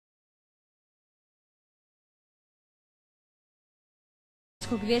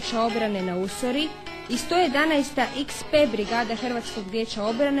Hrvatskog vijeća obrane na Usori i 111. XP brigada Hrvatskog vijeća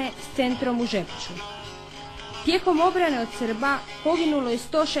obrane s centrom u Žepču. Tijekom obrane od Srba poginulo je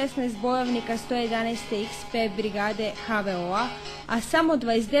 116 bojovnika 111. XP brigade HVO-a, a samo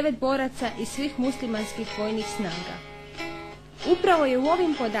 29 boraca iz svih muslimanskih vojnih snaga. Upravo je u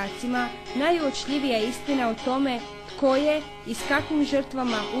ovim podacima najuočljivija istina o tome tko je i s kakvim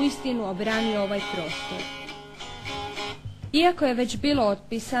žrtvama uistinu obranio ovaj prostor. Iako je već bilo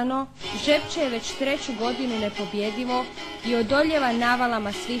otpisano, Žepče je već 3. godinu nepobjedivo i odoljeva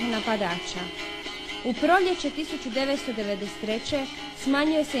navalama svih napadača. U proljeće 1993.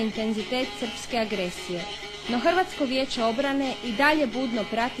 smanjio se intenzitet srpske agresije, no Hrvatsko vijeće obrane i dalje budno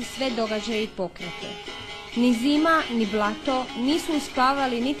prati sve događaje i pokrete. Ni zima, ni blato nisu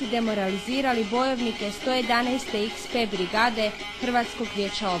uspavali niti demoralizirali bojovnike 111. XP brigade Hrvatskog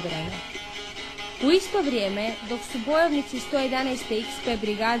vijeća obrane. U isto vrijeme, dok su bojovnici 111. XP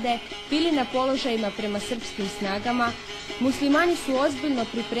brigade bili na položajima prema srpskim snagama, muslimani su ozbiljno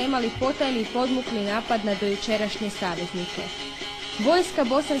pripremali potajni i podmukli napad na dojučerašnje saveznike. Vojska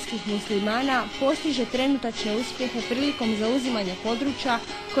bosanskih muslimana postiže trenutačne uspjehe prilikom zauzimanja područja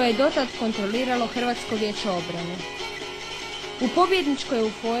koje je dotad kontroliralo Hrvatsko vijeće obrane. U pobjedničkoj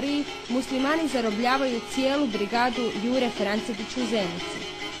euforiji muslimani zarobljavaju cijelu brigadu Jure Francević u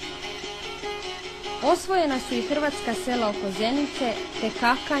Zenici. Osvojena su i hrvatska sela oko Zenice, te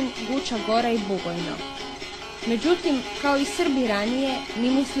Kakanj, Guča Gora i Bugojno. Međutim, kao i Srbi ranije, ni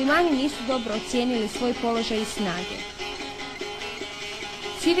muslimani nisu dobro ocijenili svoj položaj i snage.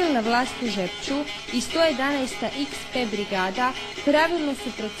 Civilna vlast u Žepču i 111. XP brigada pravilno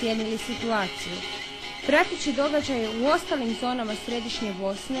su procijenili situaciju. Prateći događaje u ostalim zonama središnje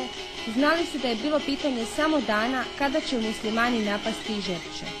Bosne, znali su da je bilo pitanje samo dana kada će muslimani napasti i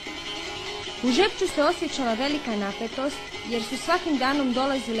Žepče. U Žepču se osjećala velika napetost jer su svakim danom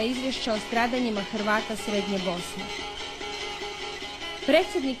dolazile izvješća o stradanjima Hrvata Srednje Bosne.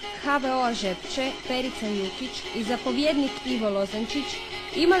 Predsjednik HVO-a Žepče, Perica Jukić, i zapovjednik Ivo Lozančić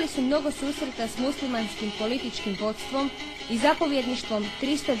imali su mnogo susreta s muslimanskim političkim vodstvom i zapovjedništvom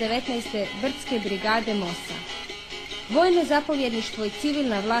 319. Brdske brigade Mosa. Vojno zapovjedništvo i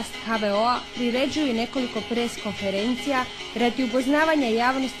civilna vlast HVO-a priređuju nekoliko pres konferencija radi upoznavanja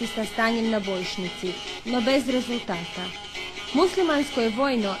javnosti sa stanjem na bojišnici, no bez rezultata. Muslimansko je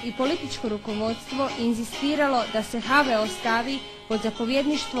vojno i političko rukovodstvo inzistiralo da se HVO stavi pod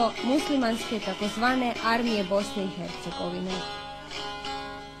zapovjedništvo muslimanske takozvane armije Bosne i Hercegovine.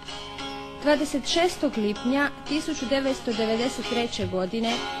 26. lipnja 1993.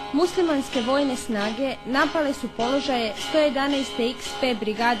 godine muslimanske vojne snage napale su položaje 111. XP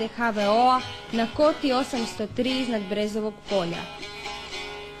brigade HVO-a na koti 803 iznad Brezovog polja.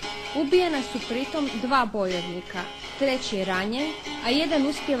 Ubijena su pritom 2 bojovnika, 3. je ranjen, a 1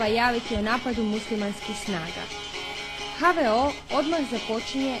 uspijeva javiti o napadu muslimanskih snaga. HVO odmah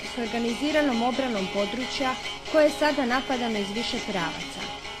započinje s organiziranom obranom područja koje je sada napadano iz više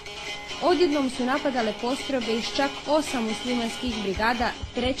pravaca. Odjednom su napadale postrojbe iz čak 8 muslimanskih brigada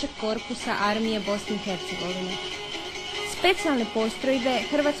 3. korpusa armije Bosne i Hercegovine. Specijalne postrojbe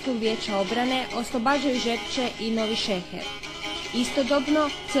Hrvatskog vijeća obrane oslobađaju Žepče i Novi Šeher. Istodobno,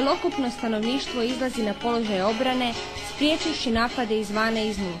 cjelokupno stanovništvo izlazi na položaj obrane, spriječivši napade izvana i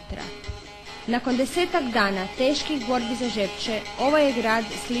iznutra. Nakon 10-ak dana teških borbi za Žepče, ovaj je grad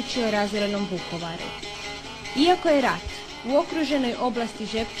sličio razorenom Vukovaru. Iako je rat u okruženoj oblasti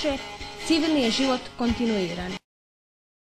Žepče, civilni je život kontinuiran.